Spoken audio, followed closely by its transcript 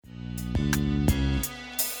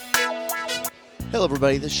Hello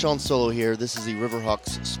everybody, this is Shon Solo here. This is the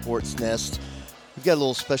Riverhawks Sports Nest. We've got a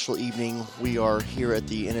little special evening. We are here at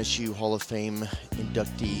the NSU Hall of Fame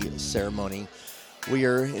inductee ceremony. We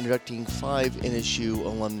are inducting 5 NSU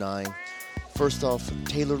alumni. First off,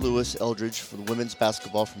 Taylor Lewis-Eldridge for the women's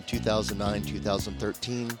basketball from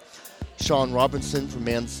 2009-2013. Shon Robinson for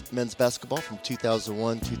men's basketball from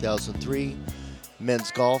 2001-2003.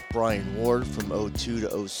 Men's golf, Brian Ward from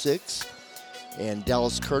 02-06. And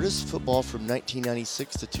Dallas Curtis, football from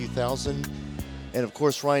 1996 to 2000. And of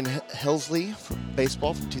course, Ryan Helsley for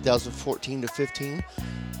baseball from 2014 to 15.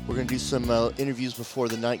 We're going to do some interviews before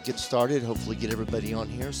the night gets started, hopefully get everybody on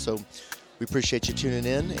here. So we appreciate you tuning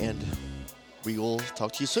in, and we will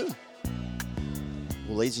talk to you soon.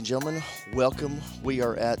 Well, ladies and gentlemen, welcome. We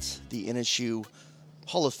are at the NSU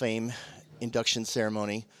Hall of Fame induction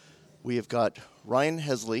ceremony. We have got Ryan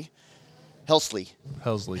Helsley,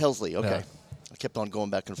 okay. Yeah. I kept on going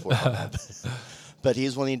back and forth. But he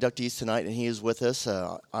is one of the inductees tonight, and he is with us.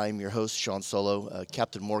 I'm your host, Shon Solo.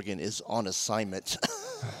 Captain Morgan is on assignment.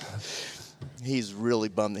 He's really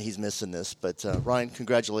bummed that he's missing this. But Ryan,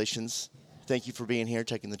 congratulations. Thank you for being here,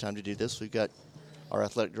 taking the time to do this. We've got our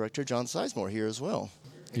athletic director, John Sizemore, here as well.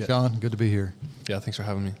 Yeah. Shon, good to be here. Yeah, thanks for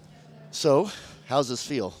having me. So, how's this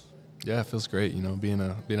feel? Yeah, it feels great. You know, being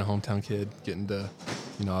a hometown kid, getting to,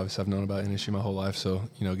 you know, obviously I've known about NSU my whole life, so,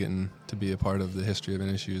 you know, getting to be a part of the history of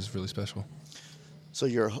NSU is really special. So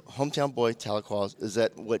you're a hometown boy, Tahlequah. Is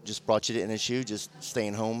that what just brought you to NSU, just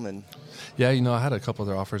staying home? And yeah, you know, I had a couple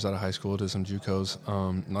other offers out of high school, did some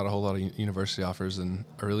JUCOs, not a whole lot of university offers, and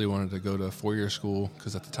I really wanted to go to a 4-year school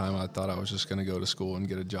because at the time I thought I was just going to go to school and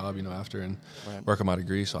get a job, you know, after and work on my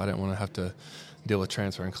degree, so I didn't want to have to deal with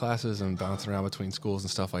transferring classes and bouncing around between schools and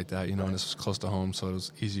stuff like that, you know, and this was close to home, so it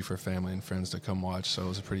was easy for family and friends to come watch, so it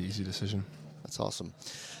was a pretty easy decision. That's awesome.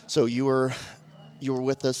 So you were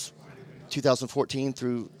with us 2014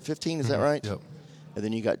 through 15, is that right? Yep. And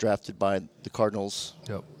then you got drafted by the Cardinals.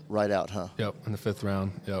 Yep. Right out, huh? Yep, in the 5th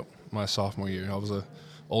round. Yep, my sophomore year. I was a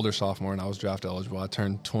older sophomore, and I was draft eligible. I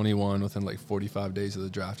turned 21 within like 45 days of the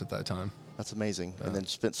draft at that time. That's amazing. And then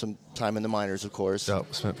spent some time in the minors, of course.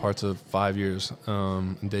 Yep, spent parts of 5 years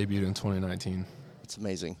and debuted in 2019. That's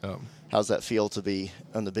amazing. Yep. How's that feel to be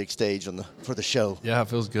on the big stage for the show? Yeah, it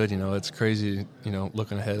feels good. You know, it's crazy, you know,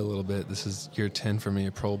 looking ahead a little bit. This is year 10 for me,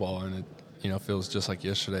 a pro ball, and it, you know, feels just like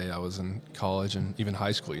yesterday. I was in college and even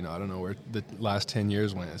high school. You know, I don't know where the last 10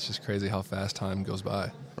 years went. It's just crazy how fast time goes by.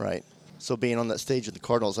 Right. So being on that stage with the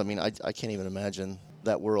Cardinals, I mean, I can't even imagine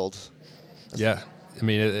that world. Yeah. I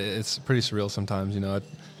mean, it's pretty surreal sometimes, you know. I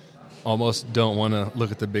almost don't want to look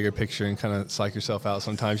at the bigger picture and kind of psych yourself out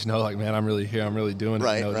sometimes, you know, like, man, I'm really here. I'm really doing it.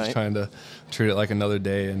 Right, you know, right. Just trying to treat it like another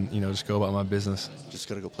day and, you know, just go about my business. Just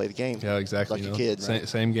got to go play the game. Yeah, exactly. Like a kid, right?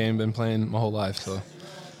 Same game, been playing my whole life, so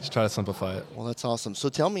just try to simplify it. Well, that's awesome. So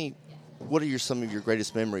tell me, what are some of your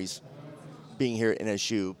greatest memories being here at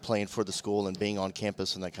NSU, playing for the school and being on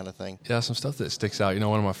campus and that kind of thing? Yeah, some stuff that sticks out. You know,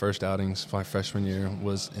 one of my first outings my freshman year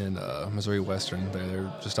was in Missouri Western.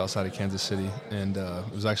 They're just outside of Kansas City, and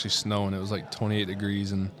it was actually snowing. It was like 28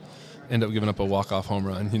 degrees, and ended up giving up a walk-off home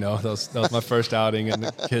run. You know, that was my first outing, and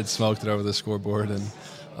the kids smoked it over the scoreboard. And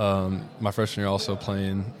my freshman year also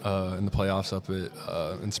playing in the playoffs up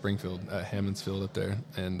in Springfield at Hammond's Field up there,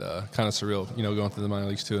 and kind of surreal, you know, going through the minor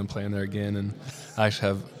leagues too and playing there again. And I actually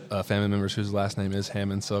have family members whose last name is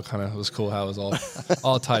Hammond, so it kind of was cool how it was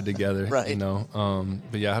all tied together, right. You know.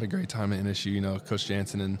 But yeah, I had a great time at NSU. You know, Coach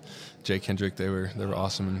Jansen and Jay Kendrick, they were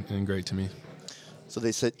awesome and great to me. So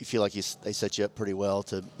you feel like they set you up pretty well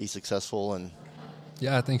to be successful? And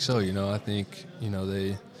yeah, I think so. You know, I think, you know,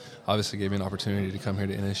 they obviously gave me an opportunity to come here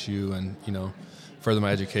to NSU and, you know, further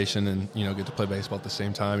my education and, you know, get to play baseball at the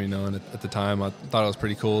same time, you know. And at the time, I thought it was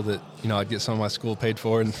pretty cool that, you know, I'd get some of my school paid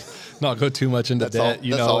for and not go too much into debt,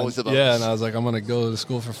 you know. Always about yeah, and I was like, I'm going to go to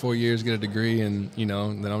school for 4 years, get a degree, and, you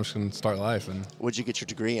know, then I'm just going to start life. And what'd you get your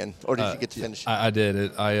degree in? Or did you get to finish? I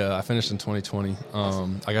did. I finished in 2020.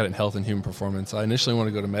 Awesome. I got it in health and human performance. I initially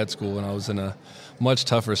wanted to go to med school, and I was in a much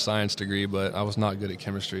tougher science degree, but I was not good at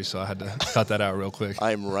chemistry, so I had to cut that out real quick.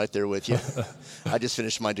 I'm right there with you. I just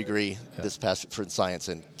finished my degree this past for science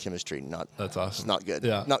and chemistry. That's awesome. It's not good.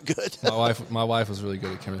 Yeah, not good. my wife was really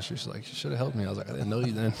good at chemistry. She's like, you should have helped me. I was like, I didn't know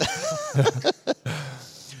you then.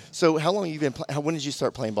 So how long have you been? When did you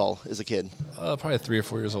start playing ball as a kid? Probably 3 or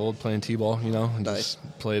 4 years old, playing t-ball. You know, and nice.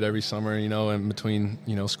 Just played every summer. You know, in between,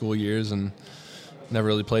 you know, school years, and never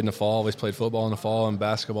really played in the fall. Always played football in the fall and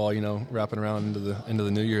basketball. You know, wrapping around into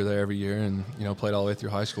the new year there every year, and, you know, played all the way through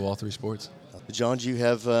high school, all 3 sports. John, do you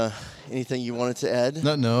have anything you wanted to add?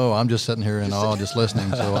 No, I'm just sitting here in awe, just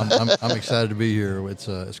listening. So I'm excited to be here. It's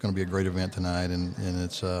going to be a great event tonight, and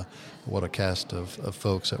it's what a cast of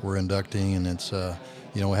folks that we're inducting, and it's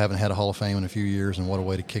we haven't had a Hall of Fame in a few years, and what a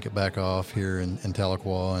way to kick it back off here in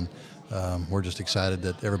Tahlequah, and we're just excited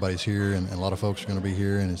that everybody's here, and a lot of folks are going to be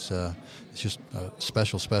here, and it's just a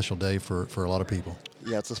special day for a lot of people.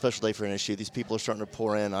 Yeah, it's a special day for NSU. These people are starting to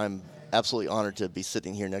pour in. I'm absolutely honored to be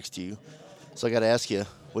sitting here next to you. So I got to ask you,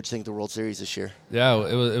 what do you think of the World Series this year? Yeah,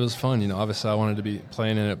 it was fun. Obviously I wanted to be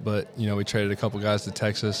playing in it, but we traded a couple guys to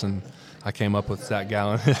Texas, and I came up with Zach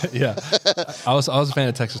Gallen. Yeah, I was a fan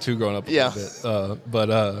of Texas too growing up a little bit.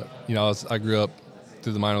 But I grew up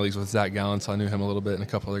through the minor leagues with Zach Gallen, so I knew him a little bit, and a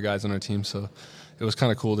couple other guys on our team. So it was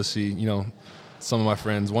kind of cool to see some of my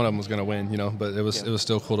friends. One of them was going to win, but it was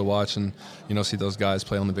still cool to watch and see those guys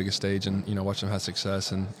play on the biggest stage and watch them have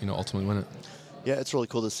success and ultimately win it. Yeah, it's really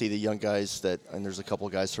cool to see the young guys and there's a couple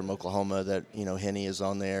of guys from Oklahoma that, Henny is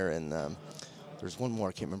on there, and there's one more,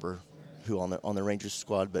 I can't remember who on the Rangers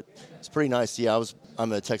squad, but it's pretty nice. Yeah,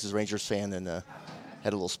 I'm a Texas Rangers fan, and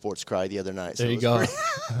had a little sports cry the other night. So there you go. It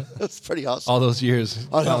was pretty awesome. All those years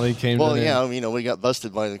finally came to an end. We got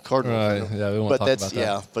busted by the Cardinals. Right, yeah, we won't talk about that.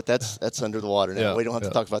 Yeah, but that's under the water now. We don't have to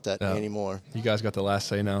talk about that anymore. You guys got the last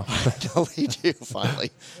say now. No, we do, finally.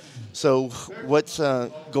 So what's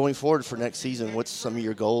going forward for next season? What's some of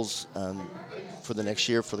your goals for the next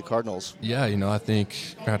year for the Cardinals? Yeah, I think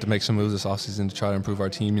we're going to have to make some moves this offseason to try to improve our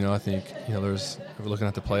team. I think, we're looking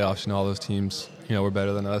at the playoffs, all those teams, we're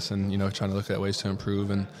better than us, and, trying to look at ways to improve.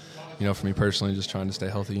 And, for me personally, just trying to stay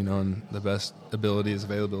healthy, and the best ability is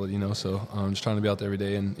availability, so just trying to be out there every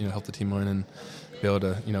day and, help the team win and be able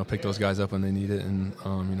to, pick those guys up when they need it. And,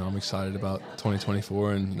 I'm excited about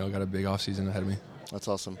 2024 and, got a big offseason ahead of me. That's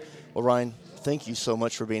awesome. Well, Ryan, thank you so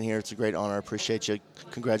much for being here. It's a great honor. I appreciate you.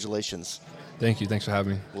 Congratulations. Thank you. Thanks for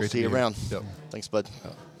having me. We'll see you around. Yep. Thanks, bud.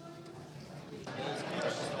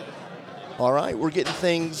 All right, we're getting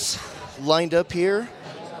things lined up here.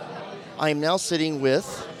 I am now sitting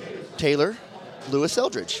with Taylor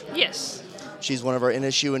Lewis-Eldridge. Yes. She's one of our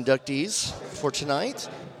NSU inductees for tonight.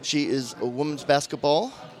 She is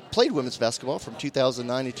played women's basketball from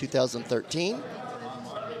 2009 to 2013.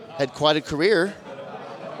 Had quite a career,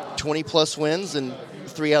 20-plus wins in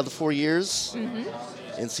 3 out of the 4 years. Mm-hmm.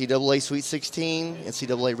 NCAA Sweet 16,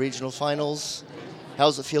 NCAA Regional Finals. How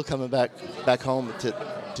does it feel coming back home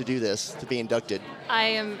to do this, to be inducted? I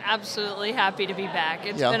am absolutely happy to be back.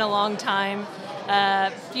 It's been a long time,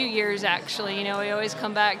 a few years actually. We always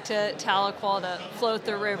come back to Tahlequah to float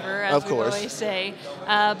the river, as we always say.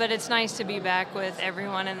 But it's nice to be back with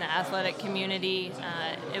everyone in the athletic community.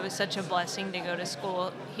 It was such a blessing to go to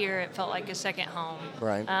school here. It felt like a second home.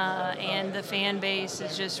 Right. And the fan base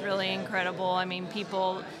is just really incredible. I mean,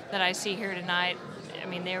 people that I see here tonight,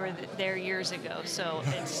 they were there years ago, so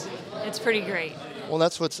it's pretty great. Well,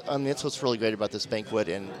 that's what's really great about this banquet,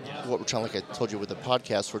 and what we're trying, like I told you with the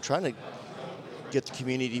podcast, we're trying to get the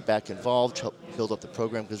community back involved, help build up the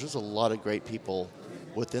program, because there's a lot of great people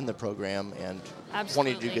within the program and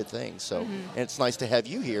wanting to do good things. So, and it's nice to have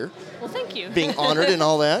you here. Well, thank you. Being honored and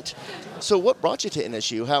all that. So, what brought you to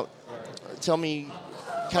NSU? Tell me.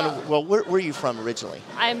 Where are you from originally?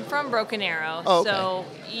 I'm from Broken Arrow. Oh, okay. So,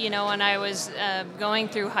 when I was going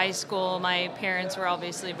through high school, my parents were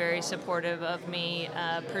obviously very supportive of me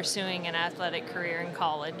pursuing an athletic career in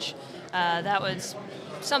college. That was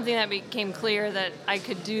something that became clear that I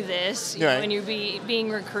could do this when you're being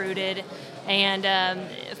recruited. And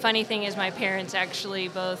funny thing is, my parents actually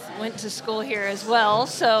both went to school here as well,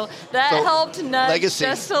 so that helped nudge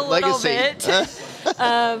just a little bit.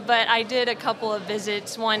 But I did a couple of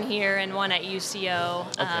visits, one here and one at UCO,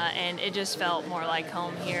 and it just felt more like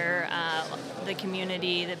home here. The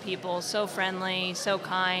community, the people, so friendly, so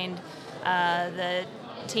kind. The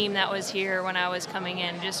team that was here when I was coming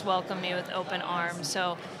in just welcomed me with open arms.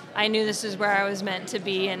 So I knew this is where I was meant to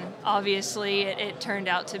be, and obviously it turned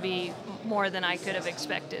out to be more than I could have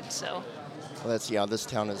expected. So. Well, this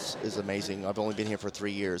town is amazing. I've only been here for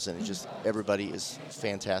 3 years, and everybody is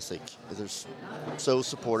fantastic. They're so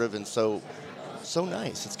supportive and so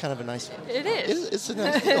nice. It's kind of a nice. It is. It's a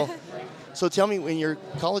nice deal. So tell me, in your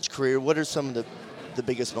college career, what are some of the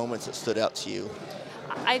biggest moments that stood out to you?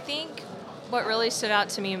 I think what really stood out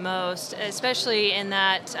to me most, especially in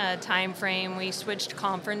that time frame, we switched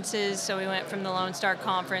conferences. So we went from the Lone Star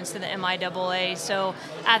Conference to the MIAA. So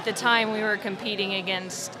at the time, we were competing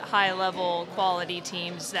against high-level quality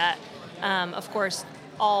teams that, of course,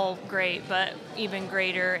 all great, but even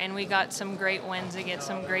greater. And we got some great wins against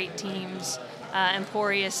some great teams.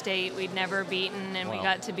 Emporia State we'd never beaten, and we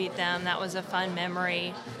got to beat them. That was a fun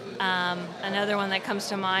memory. Another one that comes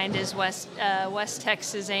to mind is West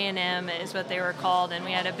Texas A&M is what they were called, and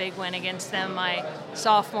we had a big win against them my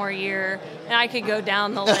sophomore year. And I could go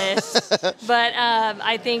down the list, but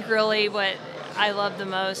I think really what I love the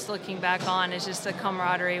most looking back on is just the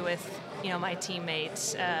camaraderie with my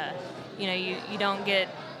teammates. You don't get,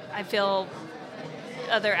 I feel,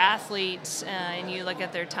 other athletes, and you look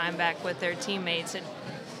at their time back with their teammates, and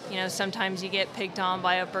sometimes you get picked on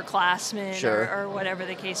by upperclassmen Sure. or whatever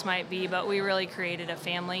the case might be, but we really created a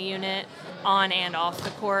family unit on and off the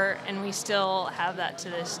court, and we still have that to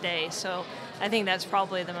this day. So I think that's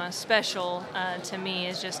probably the most special to me,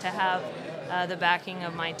 is just to have the backing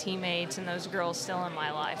of my teammates and those girls still in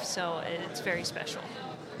my life. So it's very special.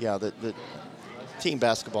 Yeah, the team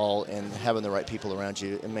basketball and having the right people around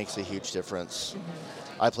you, it makes a huge difference.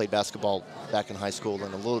 I played basketball back in high school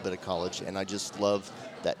and a little bit of college, and I just love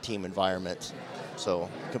that team environment. So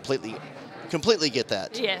completely get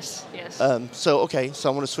that. Yes. So I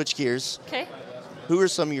want to switch gears. Okay. Who are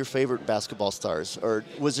some of your favorite basketball stars? Or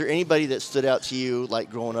was there anybody that stood out to you,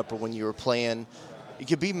 like growing up or when you were playing? It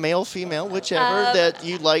could be male, female, whichever, that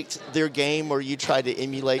you liked their game or you tried to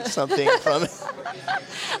emulate something from it.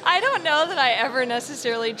 I don't know that I ever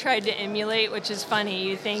necessarily tried to emulate, which is funny.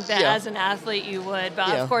 You think that as an athlete you would,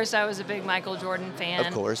 but of course I was a big Michael Jordan fan.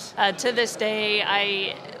 Of course. To this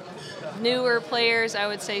day, newer players, I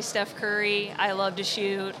would say Steph Curry. I love to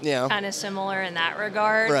shoot. Yeah. Kind of similar in that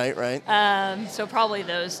regard. Right. So probably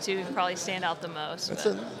those two probably stand out the most. That's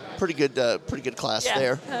a pretty good class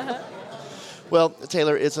there. Well,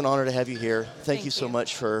 Taylor, it's an honor to have you here. Thank you so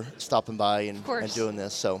much for stopping by and doing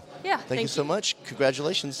this. So, thank you so much.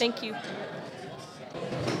 Congratulations. Thank you.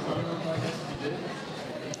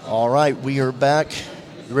 All right, we are back.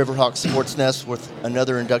 The Riverhawks Sports Nest with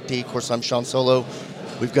another inductee. Of course, I'm Shon Solo.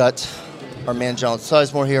 We've got our man John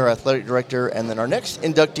Sizemore here, our athletic director, and then our next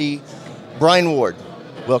inductee, Brian Ward.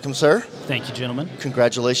 Welcome, sir. Thank you, gentlemen.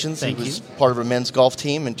 Congratulations. Thank he was you. part of a men's golf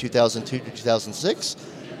team in 2002 to 2006.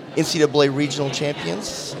 NCAA regional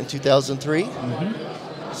champions in 2003.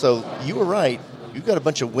 Mm-hmm. So you were right. You've got a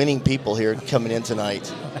bunch of winning people here coming in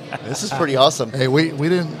tonight. This is pretty awesome. Hey, we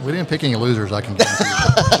didn't pick any losers, I can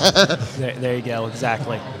guarantee you. There you go,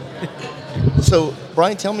 exactly. So,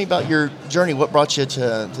 Brian, tell me about your journey. What brought you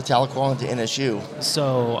to Tahlequah and to NSU?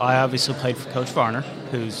 So I obviously played for Coach Varner,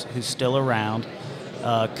 who's still around.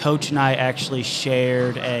 Coach and I actually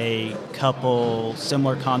shared a couple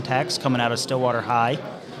similar contacts coming out of Stillwater High.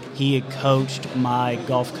 He had coached my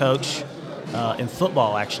golf coach in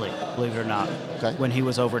football, actually, believe it or not, when he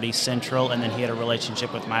was over at East Central, and then he had a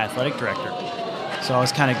relationship with my athletic director. So I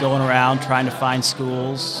was kind of going around trying to find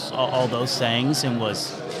schools, all those things, and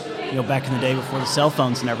was, back in the day before the cell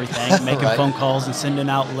phones and everything, making phone calls and sending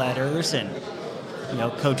out letters, and,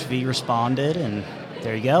 Coach V responded, and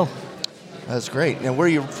there you go. That's great. Now, where are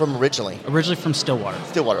you from originally? Originally from Stillwater.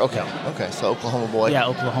 Stillwater, okay. Yeah. Okay, so Oklahoma boy. Yeah,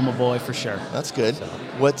 Oklahoma boy for sure. That's good. So.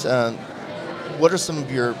 What are some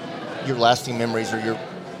of your lasting memories or your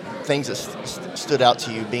things that stood out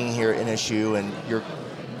to you being here at NSU and your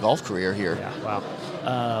golf career here? Yeah, wow.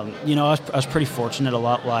 I was pretty fortunate, a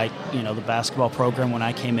lot like, the basketball program when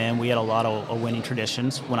I came in. We had a lot of winning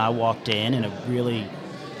traditions when I walked in, and a really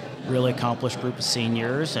accomplished group of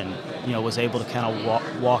seniors, and was able to kind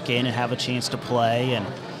of walk in and have a chance to play. And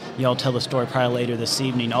I'll tell the story probably later this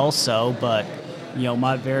evening also, but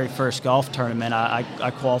my very first golf tournament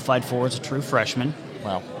I qualified for as a true freshman.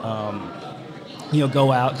 Wow.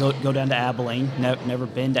 Go down to Abilene. Never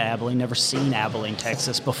been to Abilene, never seen Abilene,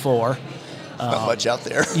 Texas before. Not much out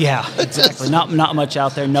there. Yeah, exactly. Not much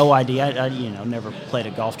out there. No idea. I never played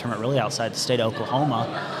a golf tournament really outside the state of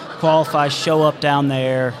Oklahoma. Qualify, show up down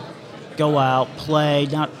there, go out, play.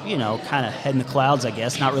 Not kind of head in the clouds, I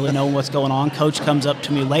guess. Not really knowing what's going on. Coach comes up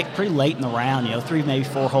to me pretty late in the round. 3, maybe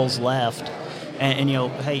 4 holes left, and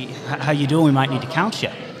hey, how you doing? We might need to count you.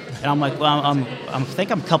 And I'm like, well, I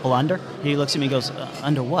think I'm a couple under. He looks at me and goes,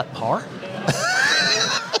 under what, par?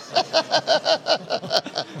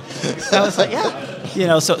 I was like,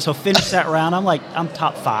 yeah. So finish that round. I'm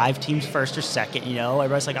top 5, team's first or second,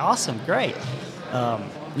 Everybody's like, awesome, great.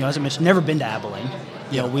 As I mentioned, never been to Abilene.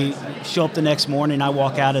 We show up the next morning, I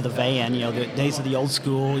walk out of the van, the days of the old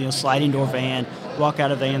school, sliding door van, walk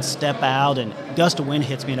out of the van, step out, and a gust of wind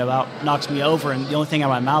hits me and about knocks me over, and the only thing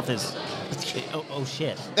out of my mouth is, oh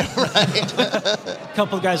shit. Right. A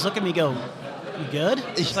couple of guys look at me and go, you good?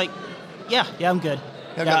 It's like, yeah, I'm good.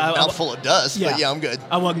 I've got a mouthful of dust, but yeah, I'm good.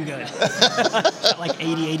 I wasn't good. Like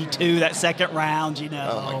 80, 82, that second round,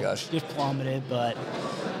 Oh, my gosh. Just plummeted, but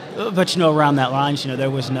But, around that line,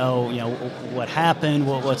 there was no, what happened,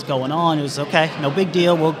 what's going on. It was, okay, no big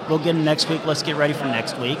deal. We'll get them next week. Let's get ready for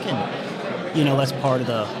next week. And, that's part of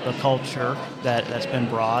the culture that's been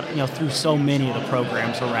brought, through so many of the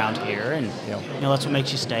programs around here. And, that's what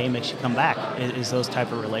makes you stay and makes you come back, is those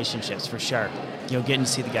type of relationships, for sure. Getting to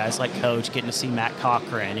see the guys like Coach, getting to see Matt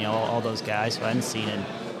Cochran, all those guys who I hadn't seen in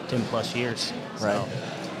 10-plus years. So. Right.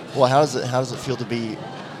 Well, how does it feel to be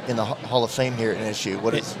in the Hall of Fame here at NSU?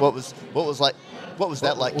 What was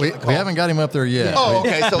that like? We haven't got him up there yet. Oh,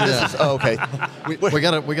 okay. So this is okay. We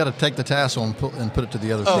got to take the tassel and put it to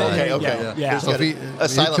the other side. Okay. Yeah. So if a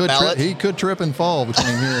silent ballot. He could trip and fall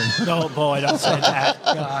between here. Oh boy, don't say that.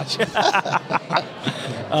 Gosh.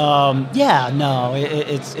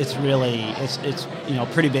 It's really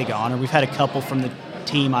pretty big honor. We've had a couple from the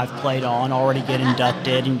team I've played on already get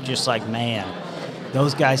inducted, and just like, man,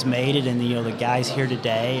 those guys made it, and the guys here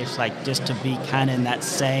today, it's like just to be kind of in that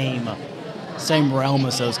same realm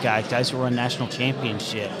as those guys who won national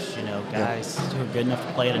championships, guys who are good enough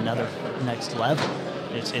to play at another next level.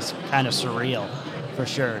 It's kind of surreal, for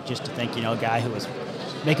sure, just to think, a guy who was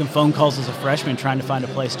making phone calls as a freshman trying to find a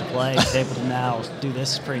place to play is able to now do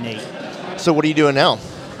this. Is pretty neat. So what are you doing now?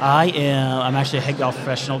 I'm actually a head golf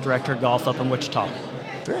professional, director of golf up in Wichita.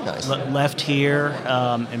 Very nice. Left here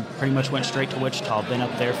and pretty much went straight to Wichita. Been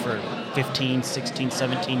up there for 15, 16,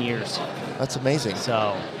 17 years. That's amazing.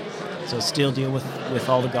 So still deal with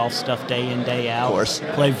all the golf stuff day in, day out. Of course.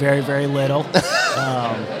 Play very, very little.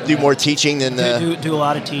 Do more teaching than... Do a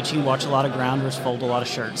lot of teaching, watch a lot of grounders, fold a lot of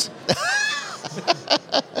shirts.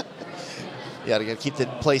 Yeah, to keep the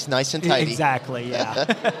place nice and tidy. Exactly,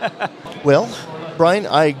 yeah. Well, Brian,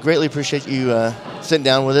 I greatly appreciate you sitting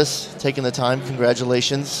down with us, taking the time.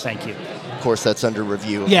 Congratulations. Thank you. Of course, that's under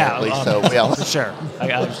review. Yeah, So sure.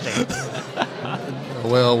 I understand.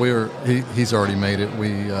 Well, he's already made it.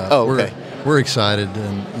 We're excited,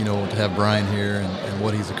 and to have Brian here and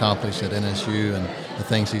what he's accomplished at NSU and the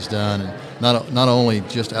things he's done, and not only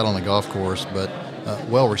just out on the golf course, but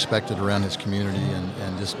well respected around his community,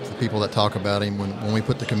 and just the people that talk about him. When we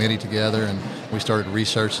put the committee together and we started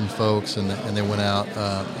researching folks, and they went out,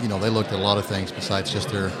 they looked at a lot of things besides just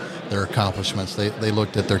their accomplishments. They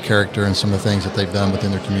looked at their character and some of the things that they've done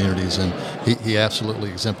within their communities, and he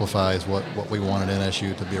absolutely exemplifies what we want at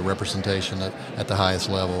NSU to be a representation at the highest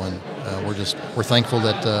level. And we're thankful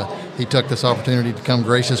that he took this opportunity to come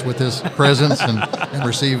gracious with his presence and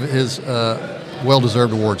receive his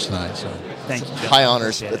well-deserved awards tonight. So. Thank you. High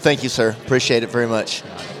honors. Thank you, sir. Appreciate it very much.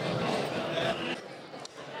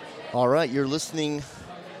 All right, you're listening,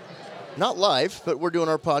 not live, but we're doing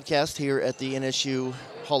our podcast here at the NSU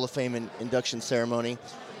Hall of Fame induction ceremony.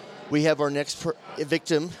 We have our next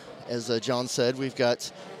victim, as John said. We've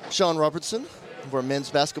got Shon Robertson, one of our men's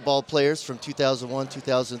basketball players from 2001,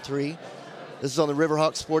 2003. This is on the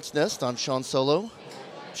Riverhawk Sports Nest. I'm Shon Solo.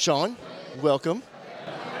 Shon, welcome.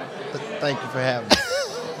 Thank you for having me.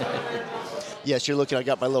 Yes, you're looking. I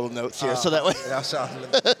got my little notes here, so that way.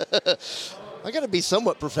 I got to be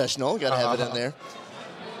somewhat professional. Got to have it in there.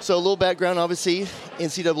 So a little background, obviously,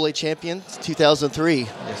 NCAA champion, 2003.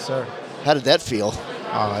 Yes, sir. How did that feel?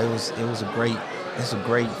 It was a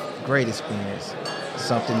great experience.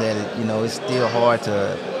 Something that it's still hard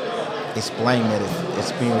to explain that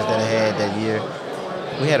experience that I had that year.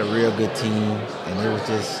 We had a real good team, and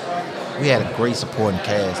we had a great supporting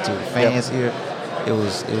cast too. The fans here. It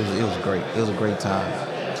was great. It was a great time.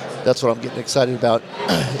 That's what I'm getting excited about,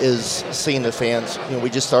 is seeing the fans.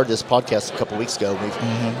 We just started this podcast a couple weeks ago.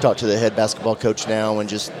 We've talked to the head basketball coach now, and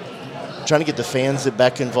just trying to get the fans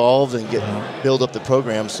back involved and build up the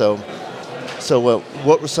program. So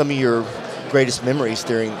what were some of your greatest memories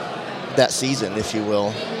during that season, if you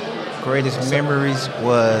will? Greatest memories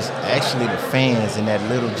was actually the fans in that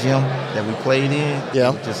little gym that we played in.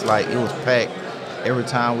 Yeah. It was packed every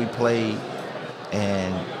time we played.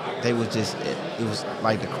 And it was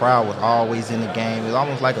like the crowd was always in the game. It was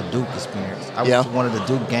almost like a Duke experience. I went to one of the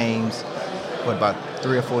Duke games, about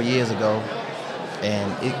 3 or 4 years ago,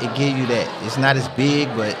 and it gave you that. It's not as big,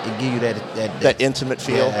 but it gave you that intimate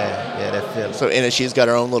feel. Yeah, that feeling. So NSU's got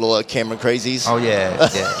our own little Cameron Crazies. Oh yeah.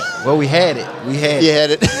 Well, we had it. You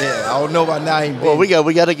had it. Yeah, I don't know about now. Well, we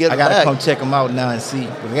got to get. I got to come check them out now and see.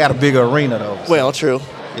 We got a bigger arena though. So. Well, true.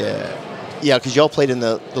 Yeah. Yeah, because y'all played in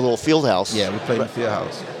the little field house. Yeah, we played in the field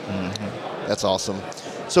house. Mm-hmm. That's awesome.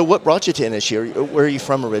 So what brought you to NSU? Where are you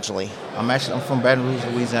from originally? I'm from Baton Rouge,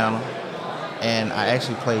 Louisiana, and I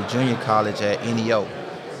actually played junior college at NEO.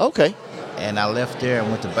 Okay. And I left there and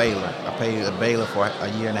went to Baylor. I played at Baylor for a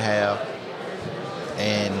year and a half,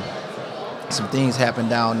 and some things happened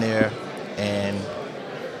down there, and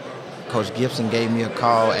Coach Gibson gave me a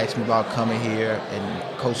call, asked me about coming here,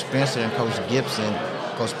 and Coach Spencer and Coach Gibson,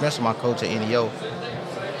 Coach Spencer, my coach at NEO,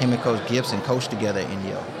 him and Coach Gibson coached together at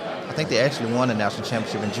NEO. I think they actually won the national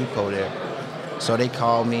championship in JUCO there. So they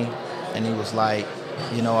called me, and he was like,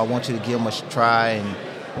 I want you to give him a try.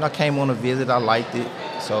 And I came on a visit, I liked it.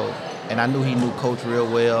 So, and I knew he knew Coach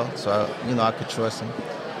real well, so I could trust him.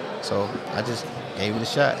 So I just gave it a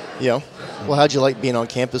shot. Yeah. Well, how'd you like being on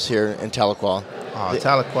campus here in Tahlequah?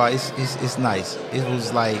 Tahlequah, it's nice. It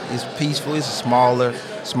was like, it's peaceful. It's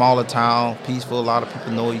a smaller town, peaceful. A lot of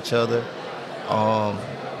people know each other.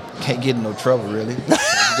 Can't get in no trouble, really.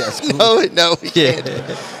 No, you can't.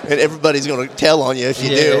 And everybody's going to tell on you if you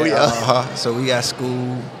do. Yeah. So we got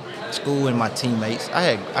school and my teammates. I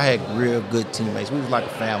had real good teammates. We was like a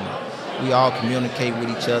family. We all communicate with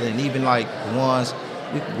each other, and even like the ones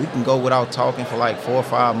we can go without talking for like 4 or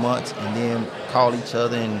 5 months, and then call each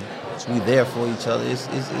other, and we there for each other.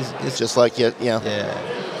 It's just like it, yeah.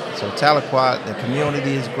 Yeah. So Tahlequah, the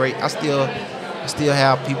community is great. I still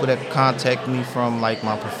have people that contact me from like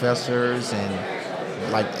my professors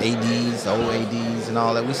and like ADs, old ADs, and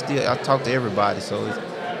all that. I talk to everybody. So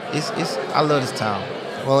it's I love this town.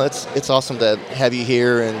 Well, it's awesome to have you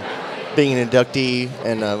here and being an inductee.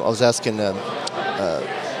 And I was asking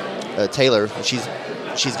Taylor,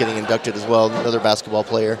 she's getting inducted as well, another basketball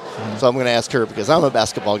player. Mm-hmm. So I'm going to ask her because I'm a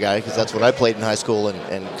basketball guy because that's what I played in high school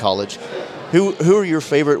and college. Who are your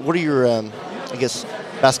favorite? What are your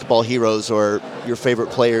basketball heroes or your favorite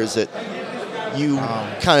players that you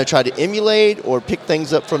kind of try to emulate or pick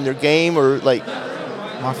things up from their game or like?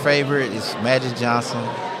 My favorite is Magic Johnson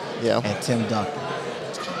and Tim Duncan.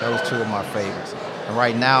 Those two are my favorites. And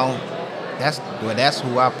right now, that's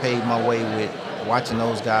who I paid my way with, watching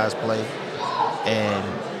those guys play.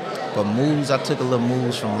 But moves, I took a little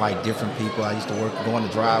moves from like different people. I used to go on the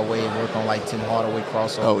driveway and work on like Tim Hardaway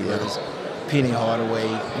crossovers, Penny Hardaway,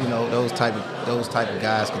 those type of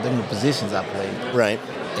guys, because they're the positions I played. Right.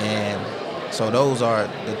 And so those are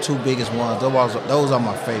the two biggest ones. Those are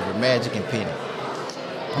my favorite, Magic and Penny.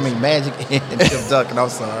 I mean, Magic and Tim Duncan, I'm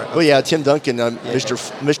sorry. Well, yeah, Tim Duncan,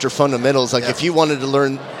 Mr. Fundamentals. Like, if you wanted to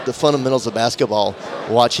learn the fundamentals of basketball,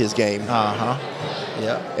 watch his game. Uh-huh.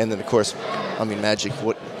 Yeah. And then, of course, I mean, Magic,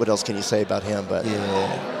 what else can you say about him? But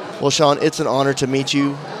yeah. Well, Shon, it's an honor to meet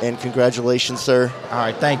you, and congratulations, sir. All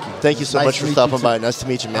right, thank you. Thank you so much for stopping by. Nice to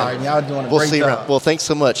meet you, man. All right, y'all doing a we'll great see you job. around. Well, thanks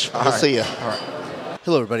so much. We'll see you. All right.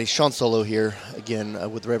 Hello, everybody. Shon Solo here again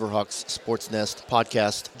with Riverhawks Sports Nest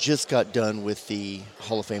podcast. Just got done with the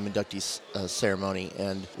Hall of Fame inductee ceremony,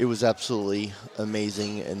 and it was absolutely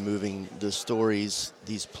amazing and moving. The stories,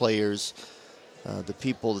 these players, the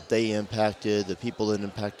people that they impacted, the people that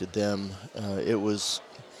impacted them. It was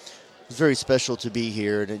very special to be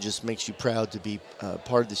here, and it just makes you proud to be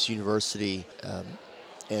part of this university.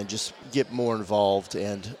 And just get more involved,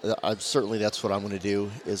 and certainly that's what I'm going to do,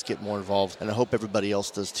 is get more involved, and I hope everybody else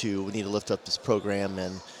does too. We need to lift up this program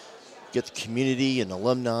and get the community and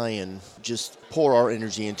alumni and just pour our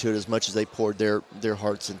energy into it as much as they poured their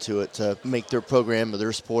hearts into it to make their program or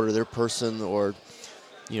their sport or their person or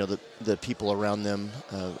the people around them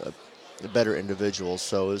better individuals.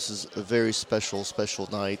 So this is a very special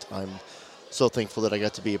night. I'm so thankful that I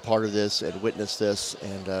got to be a part of this and witness this,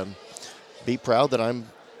 and be proud that I'm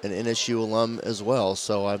an NSU alum as well.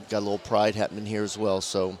 So I've got a little pride happening here as well.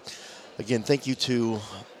 So again, thank you to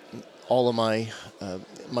all of my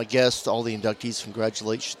guests, all the inductees.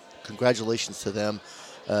 Congratulations to them.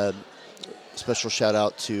 Special shout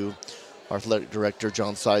out to our athletic director,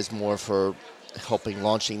 John Sizemore, for helping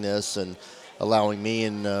launching this and allowing me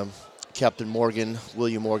and Captain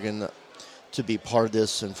William Morgan, to be part of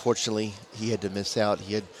this. Unfortunately, he had to miss out.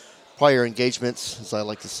 He had prior engagements, as I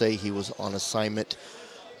like to say. He was on assignment.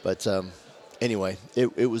 But anyway,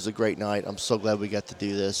 it was a great night. I'm so glad we got to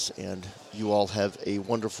do this, and you all have a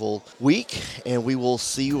wonderful week, and we will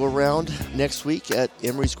see you around next week at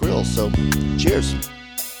Emery's Grill. So cheers.